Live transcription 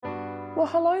Well,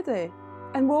 hello there,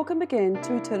 and welcome again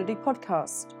to Eternity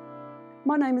Podcast.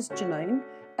 My name is Janine,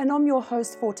 and I'm your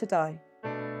host for today.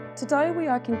 Today we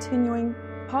are continuing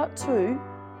part 2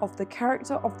 of The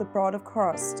Character of the Bride of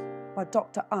Christ by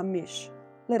Dr. Amish.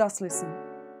 Let us listen.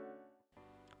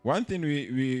 One thing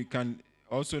we can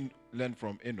also learn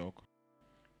from Enoch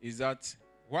is that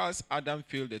whilst Adam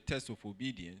failed the test of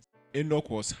obedience, Enoch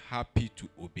was happy to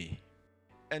obey.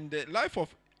 And the life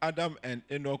of Adam and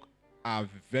Enoch are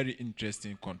very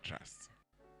interesting contrasts.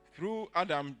 Through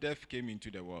Adam, death came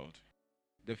into the world.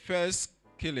 The first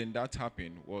killing that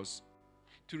happened was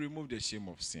to remove the shame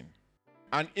of sin.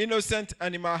 An innocent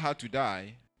animal had to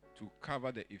die to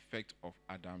cover the effect of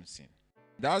Adam's sin.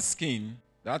 That skin,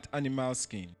 that animal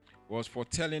skin, was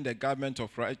foretelling the garment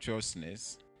of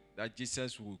righteousness that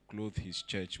Jesus will clothe his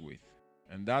church with.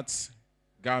 And that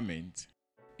garment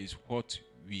is what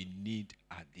we need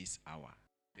at this hour.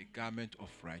 The garment of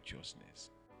righteousness.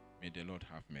 May the Lord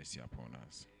have mercy upon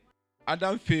us.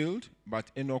 Adam failed, but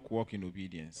Enoch walked in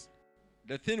obedience.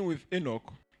 The thing with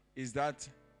Enoch is that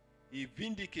he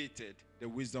vindicated the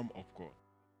wisdom of God.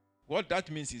 What that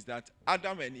means is that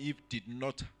Adam and Eve did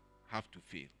not have to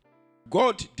fail.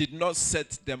 God did not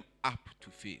set them up to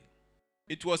fail.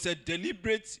 It was a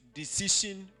deliberate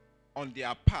decision on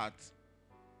their part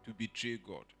to betray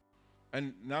God.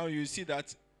 And now you see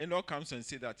that Enoch comes and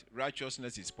says that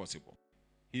righteousness is possible.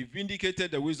 He vindicated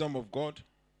the wisdom of God.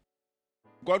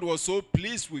 God was so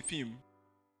pleased with him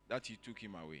that he took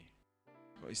him away.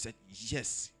 So he said,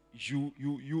 yes, you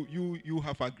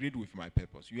have agreed with my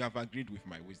purpose. You have agreed with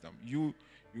my wisdom. You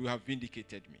have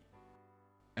vindicated me.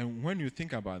 And when you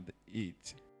think about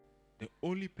it, the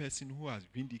only person who has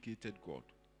vindicated God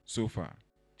so far,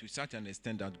 to such an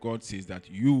extent that God says that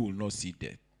you will not see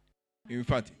death. In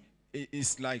fact,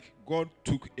 it's like God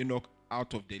took Enoch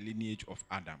out of the lineage of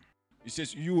Adam. He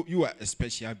says, you are a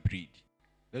special breed.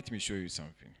 Let me show you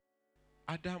something.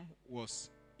 Adam was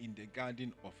in the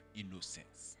garden of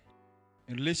innocence.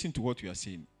 In relation to what we are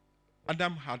saying,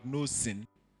 Adam had no sin.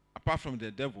 Apart from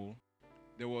the devil,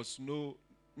 there was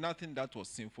nothing that was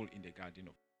sinful in the garden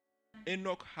of.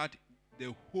 Enoch had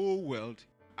the whole world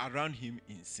around him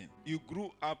in sin. He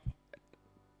grew up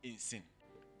in sin,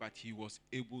 but he was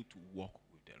able to walk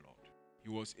with the Lord. He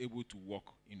was able to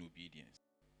walk in obedience.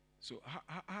 So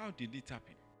how did it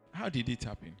happen? How did it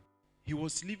happen? He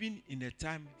was living in a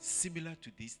time similar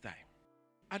to this time.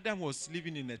 Adam was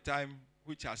living in a time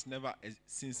which has never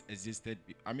since existed.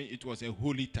 I mean, it was a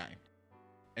holy time.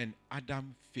 And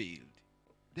Adam failed.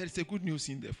 There is a good news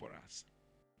in there for us.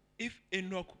 If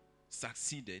Enoch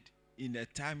succeeded in a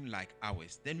time like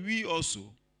ours, then we also,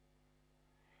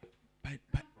 by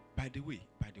the way,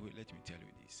 let me tell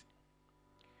you this.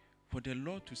 For the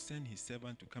Lord to send his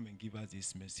servant to come and give us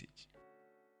this message,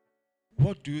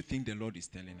 what do you think the Lord is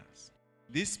telling us?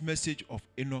 This message of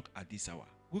Enoch at this hour.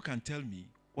 Who can tell me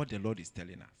what the Lord is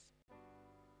telling us?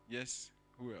 Yes,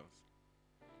 who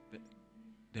else?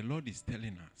 The Lord is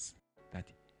telling us that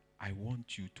I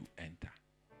want you to enter.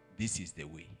 This is the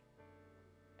way.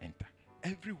 Enter.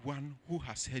 Everyone who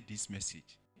has heard this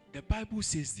message, the Bible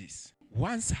says this.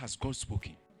 Once has God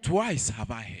spoken, twice have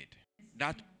I heard.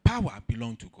 That power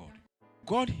belongs to God.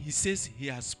 God, he says he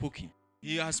has spoken.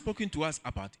 He has spoken to us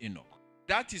about Enoch.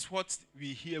 That is what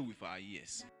we hear with our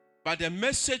ears. But the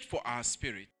message for our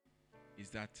spirit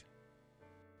is that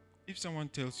if someone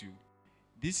tells you,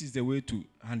 this is the way to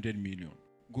 100 million,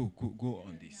 go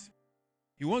on this.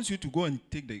 He wants you to go and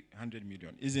take the 100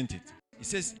 million, isn't it? He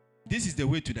says, this is the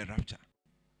way to the rapture.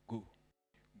 Go.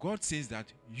 God says that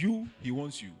he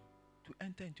wants you to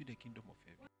enter into the kingdom of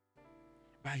heaven.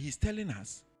 But he's telling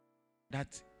us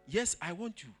that, yes, I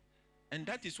want you. And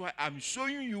that is why I'm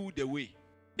showing you the way.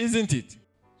 Isn't it?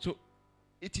 So,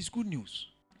 it is good news.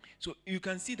 So, you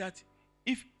can see that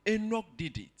if Enoch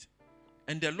did it,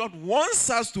 and the Lord wants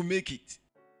us to make it,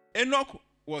 Enoch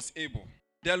was able.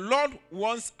 The Lord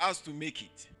wants us to make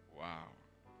it. Wow.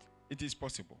 It is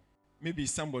possible. Maybe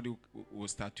somebody will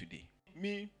start today.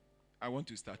 Me, I want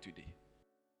to start today.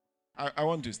 I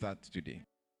want to start today.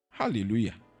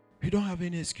 Hallelujah. We don't have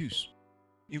any excuse.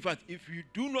 In fact, if you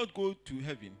do not go to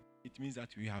heaven, it means that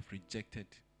we have rejected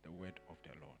the word of the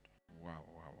Lord. Wow.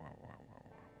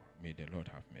 May the Lord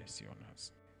have mercy on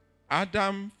us.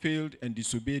 Adam failed and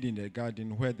disobeyed in the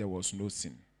garden where there was no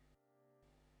sin.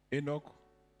 Enoch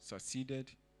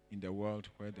succeeded in the world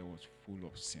where there was full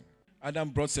of sin. Adam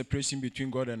brought separation between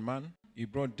God and man. He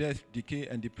brought death, decay,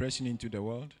 and depression into the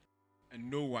world. And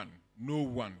no one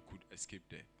could escape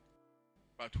death.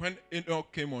 But when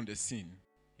Enoch came on the scene,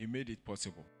 he made it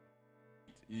possible.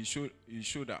 He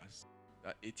showed us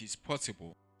that it is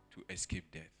possible to escape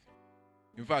death.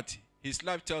 In fact, His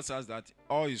life tells us that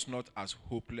all is not as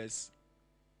hopeless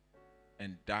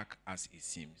and dark as it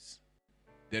seems.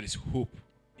 There is hope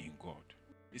in God.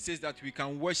 It says that we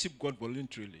can worship God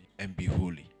voluntarily and be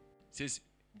holy. It says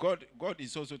God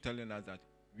is also telling us that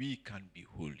we can be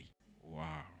holy.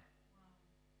 Wow.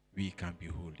 We can be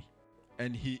holy.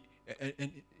 And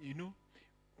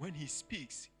when he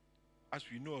speaks, as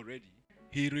we know already,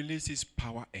 he releases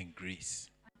power and grace.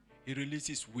 He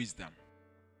releases wisdom.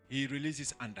 He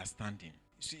releases understanding.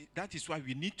 See, that is why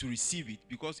we need to receive it,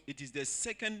 because it is the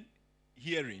second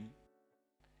hearing.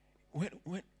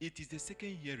 When it is the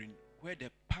second hearing where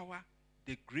the power,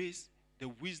 the grace, the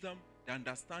wisdom, the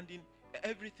understanding,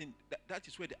 everything, that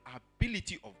is where the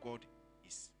ability of God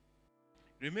is.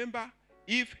 Remember,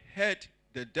 Eve heard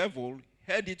the devil,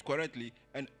 heard it correctly,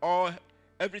 and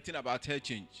everything about her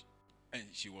changed, and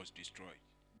she was destroyed.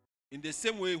 In the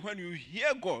same way, when you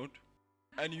hear God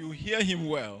and you hear him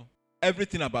well,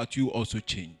 everything about you also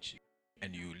change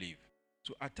and you live.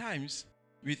 So at times,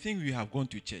 we think we have gone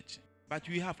to church, but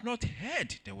we have not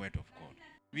heard the word of God.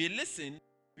 We listened,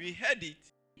 we heard it,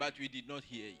 but we did not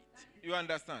hear it. You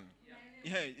understand?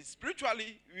 Yeah,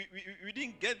 spiritually, we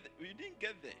didn't get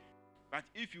there. But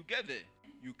if you get there,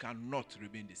 you cannot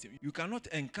remain the same. You cannot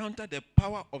encounter the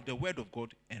power of the word of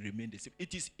God and remain the same.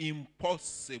 It is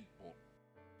impossible.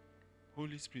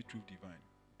 Holy Spirit, truth divine,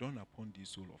 dawn upon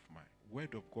this soul of mine,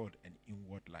 word of God and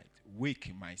inward light,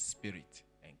 wake my spirit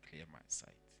and clear my sight.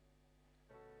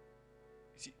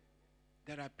 You see,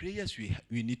 there are prayers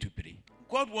we need to pray.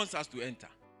 God wants us to enter.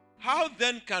 How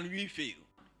then can we fail?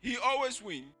 He always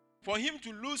wins. For him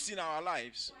to lose in our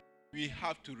lives, we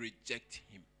have to reject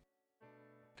him.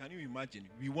 Can you imagine?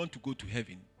 We want to go to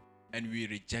heaven and we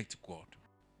reject God.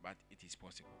 But it is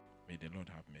possible. May the Lord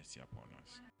have mercy upon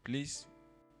us. Please,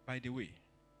 by the way,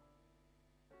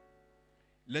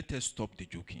 let us stop the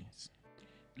jokings.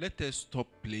 Let us stop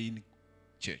playing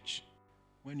church.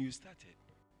 When you started,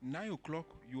 9 o'clock,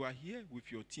 you are here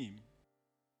with your team,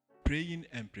 praying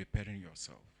and preparing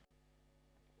yourself.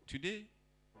 Today,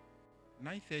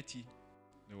 9:30,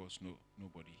 there was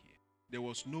nobody here. There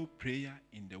was no prayer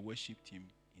in the worship team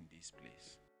in this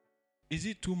place. Is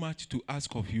it too much to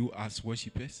ask of you as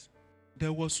worshippers?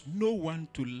 There was no one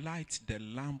to light the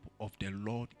lamp of the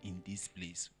Lord in this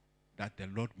place, that the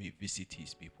Lord may visit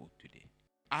his people today.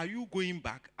 Are you going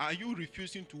back? Are you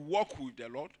refusing to walk with the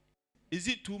Lord? Is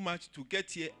it too much to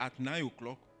get here at 9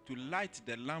 o'clock to light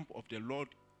the lamp of the Lord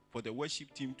for the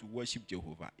worship team to worship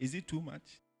Jehovah? Is it too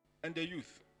much? And the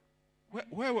youth,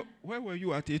 where were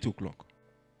you at 8 o'clock?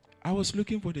 I was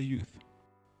looking for the youth.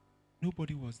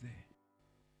 Nobody was there.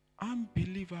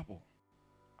 Unbelievable.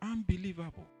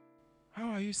 Unbelievable. How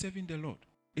are you serving the Lord?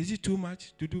 Is it too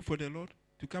much to do for the Lord?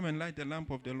 To come and light the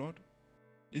lamp of the Lord?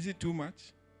 Is it too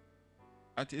much?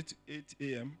 At 8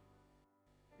 a.m.?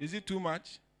 Is it too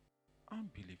much?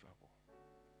 Unbelievable.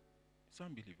 It's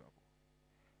unbelievable.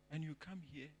 And you come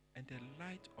here and the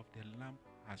light of the lamp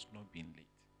has not been lit.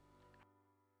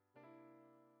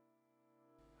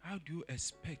 How do you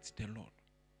expect the Lord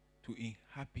to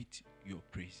inhabit your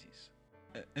praises?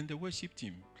 And the worship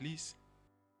team, please,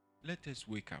 let us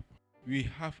wake up. We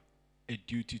have a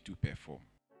duty to perform.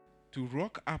 To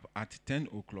rock up at 10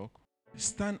 o'clock,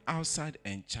 stand outside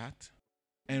and chat,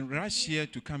 and rush here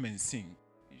to come and sing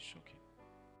is shocking.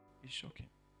 It's shocking.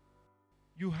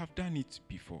 You have done it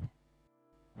before.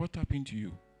 What happened to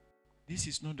you? This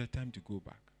is not the time to go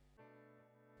back.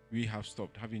 We have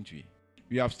stopped, haven't we?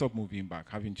 We have stopped moving back,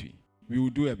 haven't we? We will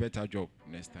do a better job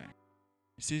next time.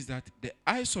 It says that the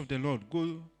eyes of the Lord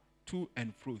go to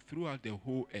and fro throughout the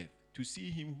whole earth to see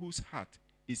him whose heart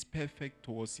is perfect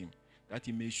towards him, that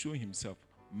he may show himself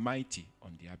mighty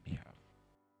on their behalf.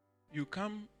 You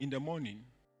come in the morning,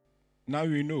 now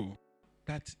you know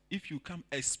that if you come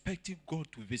expecting God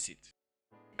to visit,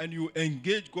 and you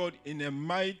engage God in a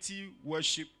mighty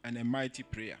worship and a mighty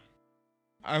prayer,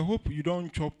 I hope you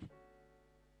don't chop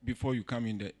before you come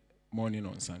in the morning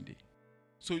on Sunday.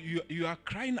 So you are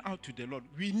crying out to the Lord,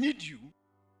 we need you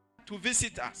to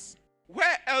visit us.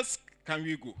 Where else can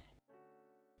we go?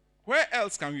 Where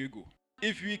else can we go?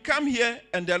 If we come here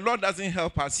and the Lord doesn't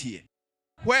help us here,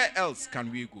 where else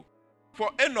can we go? For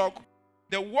Enoch,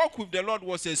 the walk with the Lord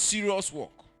was a serious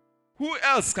walk. Who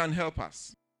else can help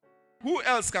us? Who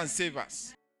else can save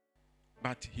us?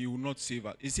 But he will not save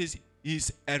us. It says he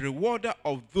is a rewarder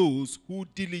of those who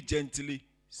diligently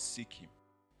seek him.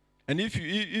 And if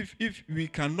we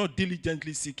cannot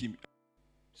diligently seek him,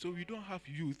 so we don't have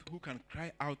youth who can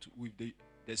cry out with the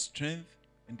strength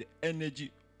and the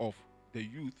energy of the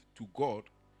youth to God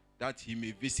that he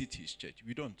may visit his church.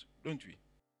 We don't we?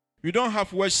 We don't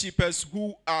have worshippers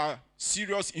who are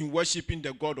serious in worshiping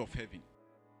the God of heaven.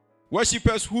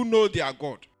 Worshippers who know their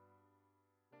God.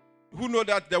 Who know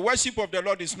that the worship of the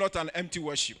Lord is not an empty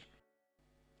worship.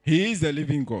 He is the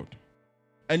living God.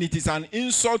 And it is an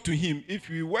insult to him if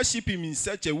we worship him in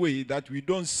such a way that we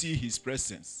don't see his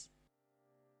presence.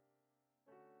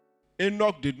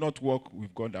 Enoch did not walk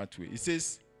with God that way. It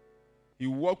says he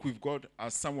walked with God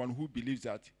as someone who believes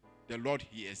that the Lord,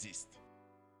 he exists.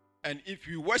 And if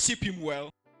we worship him well,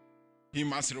 he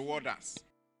must reward us.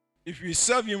 If we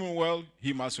serve him well,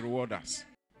 he must reward us.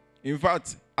 In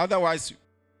fact, otherwise,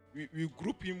 we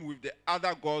group him with the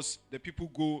other gods, the people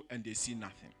go and they see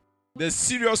nothing. The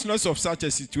seriousness of such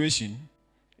a situation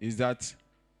is that,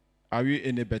 are we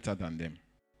any better than them?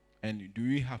 And do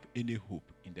we have any hope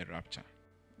in the rapture?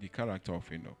 The character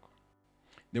of Enoch.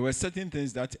 There were certain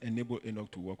things that enabled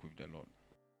Enoch to walk with the Lord.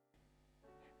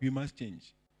 We must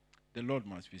change. The Lord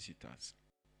must visit us.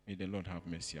 May the Lord have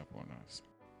mercy upon us.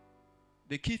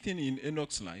 The key thing in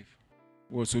Enoch's life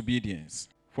was obedience.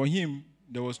 For him,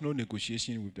 there was no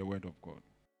negotiation with the word of God.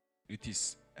 It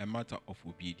is a matter of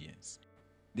obedience.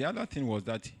 The other thing was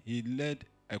that he led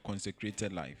a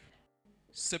consecrated life,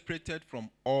 separated from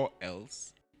all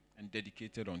else and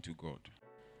dedicated unto God.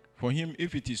 For him,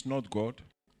 if it is not God,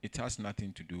 it has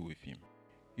nothing to do with him.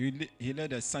 He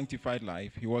led a sanctified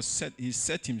life. He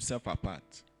set himself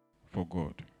apart for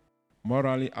God.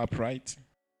 Morally upright.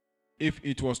 If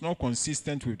it was not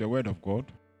consistent with the word of God,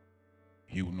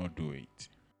 he would not do it.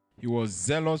 He was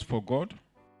zealous for God,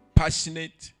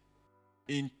 passionate,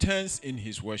 intense in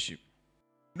his worship.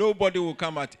 Nobody will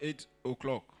come at 8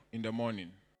 o'clock in the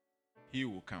morning. He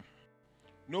will come.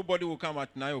 Nobody will come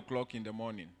at 9 o'clock in the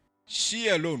morning. She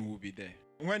alone will be there.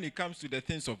 When it comes to the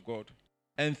things of God,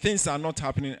 and things are not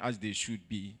happening as they should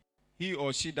be, he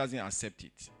or she doesn't accept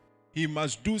it. He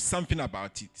must do something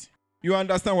about it. You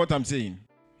understand what I'm saying?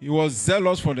 He was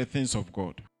zealous for the things of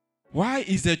God. Why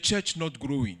is the church not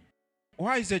growing?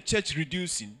 Why is the church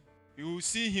reducing? You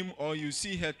see him or you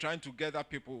see her trying to gather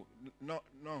people. No,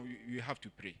 you have to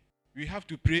pray. We have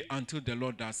to pray until the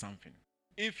Lord does something.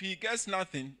 If he gets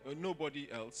nothing or nobody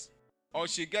else, or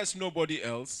she gets nobody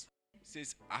else,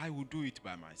 says, I will do it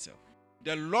by myself.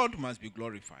 The Lord must be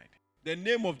glorified. The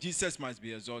name of Jesus must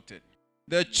be exalted.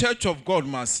 The church of God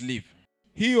must live.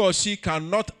 He or she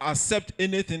cannot accept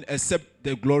anything except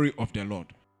the glory of the Lord.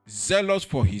 Zealous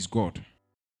for his God.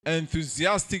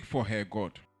 Enthusiastic for her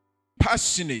God.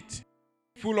 Passionate.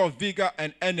 Full of vigor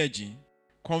and energy.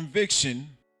 Conviction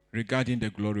regarding the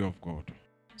glory of God.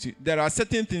 See, there are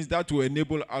certain things that will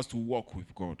enable us to walk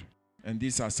with God. And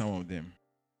these are some of them.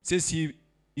 It says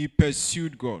he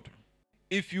pursued God.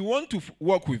 If you want to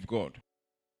walk with God,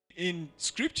 in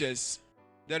scriptures,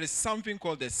 there is something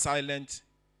called the silent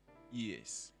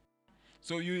years.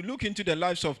 So you look into the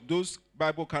lives of those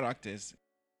Bible characters.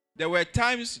 There were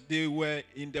times they were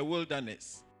in the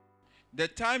wilderness. The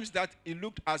times that it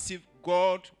looked as if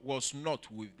God was not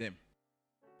with them.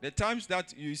 The times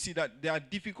that you see that there are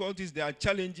difficulties, there are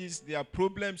challenges, there are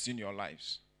problems in your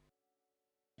lives.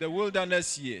 The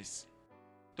wilderness years.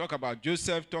 Talk about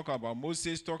Joseph, talk about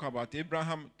Moses, talk about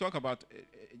Abraham, talk about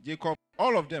Jacob,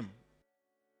 all of them.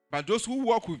 But those who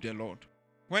walk with the Lord,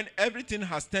 when everything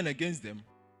has turned against them,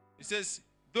 he says,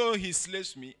 though he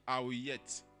slays me, I will yet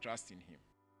trust in him.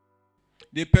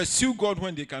 They pursue God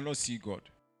when they cannot see God.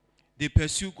 They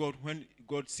pursue God when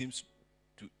God seems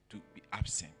to be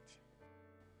absent.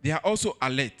 They are also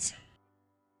alert,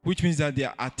 which means that they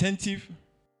are attentive,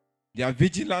 they are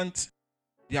vigilant,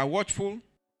 they are watchful,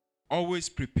 always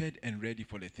prepared and ready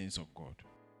for the things of God.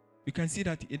 You can see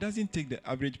that it doesn't take the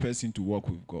average person to walk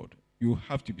with God. You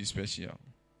have to be special.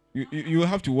 You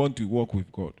have to want to walk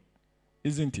with God,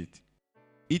 isn't it?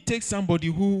 It takes somebody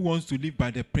who wants to live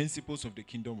by the principles of the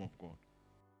kingdom of God.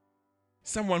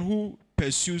 Someone who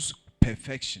pursues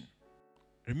perfection.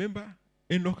 Remember,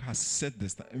 Enoch has set the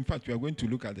standard. In fact, we are going to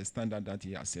look at the standard that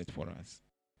he has set for us.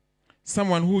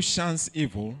 Someone who shuns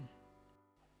evil.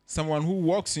 Someone who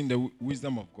walks in the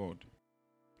wisdom of God.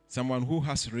 Someone who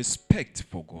has respect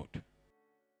for God.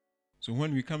 So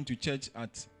when we come to church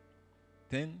at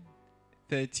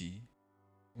 10:30,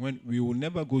 when we will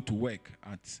never go to work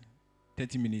at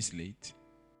 30 minutes late,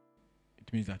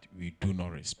 it means that we do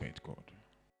not respect God.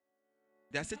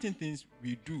 There are certain things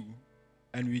we do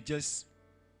and we just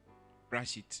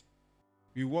brush it.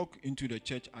 We walk into the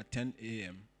church at 10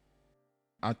 a.m.,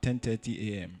 at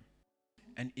 10:30 a.m.,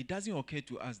 and it doesn't occur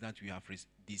to us that we have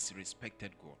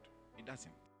disrespected God. It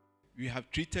doesn't. We have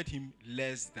treated him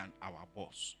less than our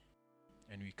boss.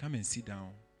 And we come and sit down.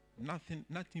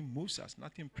 Nothing moves us.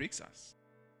 Nothing pricks us.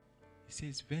 He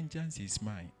says, vengeance is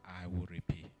mine. I will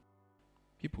repay.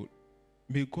 People,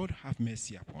 may God have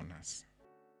mercy upon us.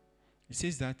 It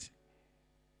says that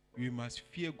we must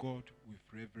fear God with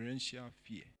reverential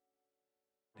fear.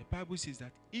 The Bible says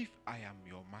that if I am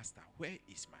your master, where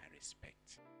is my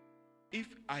respect? If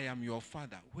I am your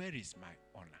father, where is my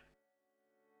honor?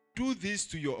 Do this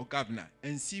to your governor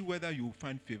and see whether you will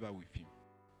find favor with him.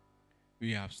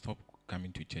 We have stopped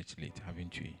coming to church late,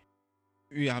 haven't we?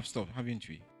 We have stopped, haven't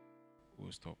we?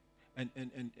 We'll stop. And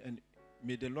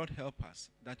may the Lord help us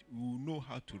that we will know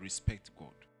how to respect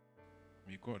God.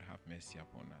 May God have mercy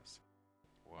upon us.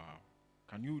 Wow.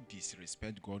 Can you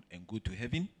disrespect God and go to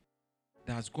heaven?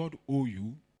 Does God owe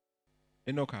you?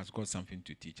 Enoch has got something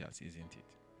to teach us, isn't it?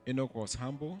 Enoch was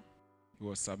humble, he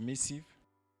was submissive,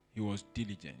 he was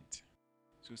diligent.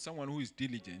 So someone who is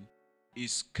diligent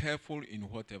is careful in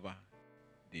whatever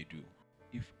they do.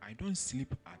 If I don't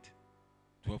sleep at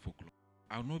 12 o'clock,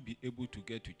 I'll not be able to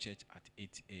get to church at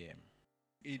 8 a.m.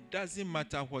 It doesn't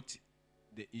matter what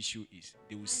the issue is.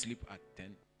 They will sleep at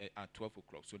 12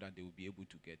 o'clock so that they will be able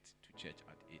to get to church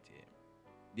at 8 a.m.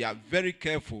 They are very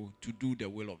careful to do the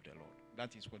will of the Lord.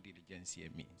 That is what diligence here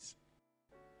means.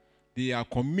 They are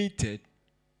committed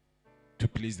to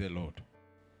please the Lord.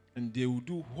 And they will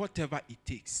do whatever it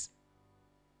takes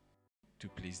to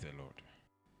please the Lord.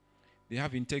 They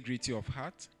have integrity of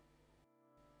heart,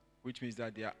 which means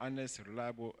that they are honest,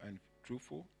 reliable, and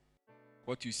truthful.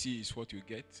 What you see is what you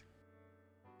get.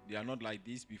 They are not like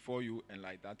this before you and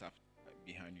like that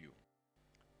behind you.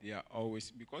 They are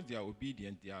always, because they are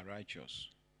obedient, they are righteous.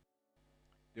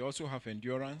 They also have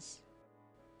endurance.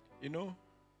 You know,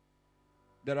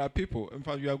 there are people, in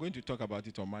fact, we are going to talk about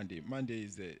it on Monday. Monday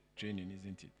is the training,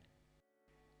 isn't it?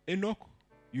 Enoch,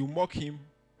 you mock him,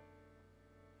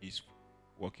 he's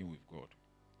walking with God.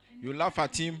 You laugh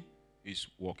at him, he's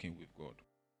walking with God.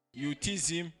 You tease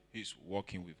him, he's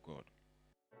walking with God.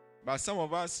 But some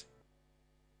of us,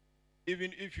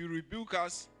 even if you rebuke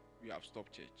us, we have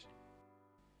stopped church.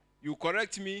 You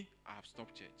correct me, I have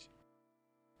stopped church.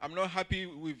 I'm not happy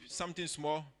with something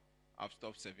small, I've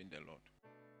stopped serving the Lord.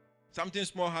 Something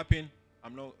small happened,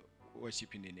 I'm not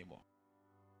worshiping anymore.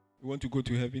 You want to go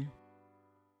to heaven?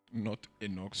 Not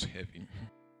Enoch's heaven.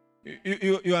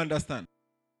 You understand?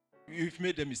 You've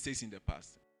made the mistakes in the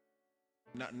past.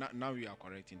 Now we are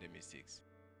correcting the mistakes.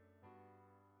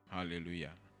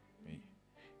 Hallelujah.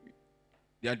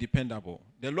 They are dependable.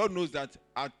 The Lord knows that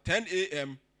at 10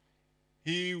 a.m.,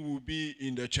 he will be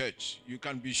in the church. You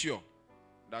can be sure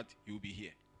that he will be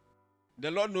here.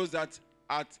 The Lord knows that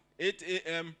at 8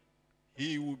 a.m.,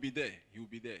 he will be there. He will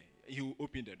be there. He will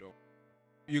open the door.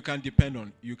 You can depend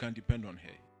on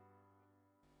her.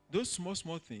 Those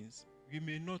small things, we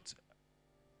may not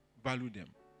value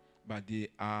them, but they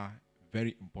are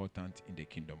very important in the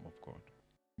kingdom of God.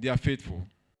 They are faithful.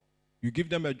 You give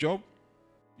them a job,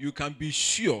 you can be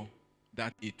sure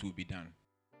that it will be done.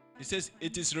 It says,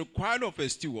 it is required of a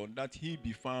steward that he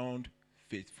be found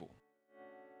faithful.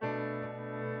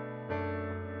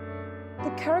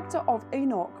 The character of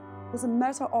Enoch was a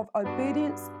matter of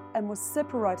obedience and was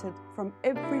separated from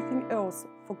everything else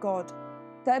for God.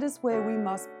 That is where we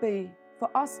must be for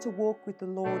us to walk with the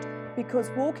Lord,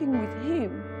 because walking with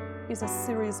Him is a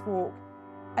serious walk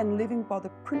and living by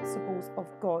the principles of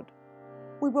God.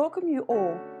 We welcome you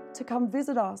all to come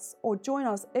visit us or join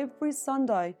us every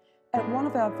Sunday at one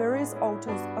of our various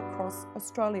altars across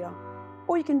Australia.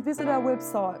 Or you can visit our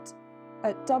website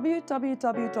at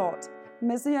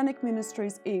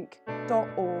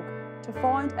www.messianicministriesinc.org to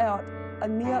find out a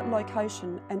near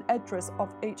location and address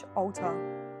of each altar.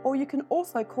 Or you can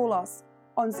also call us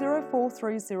on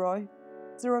 0430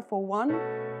 041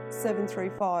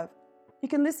 735. You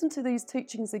can listen to these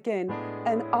teachings again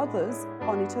and others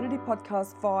on Eternity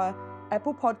Podcast via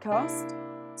Apple Podcast,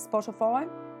 Spotify,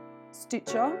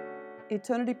 Stitcher,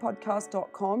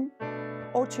 eternitypodcast.com,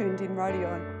 or Tuned In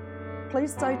Radio.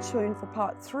 Please stay tuned for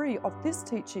part 3 of this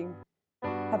teaching.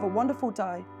 Have a wonderful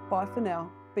day. Bye for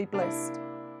now. Be blessed.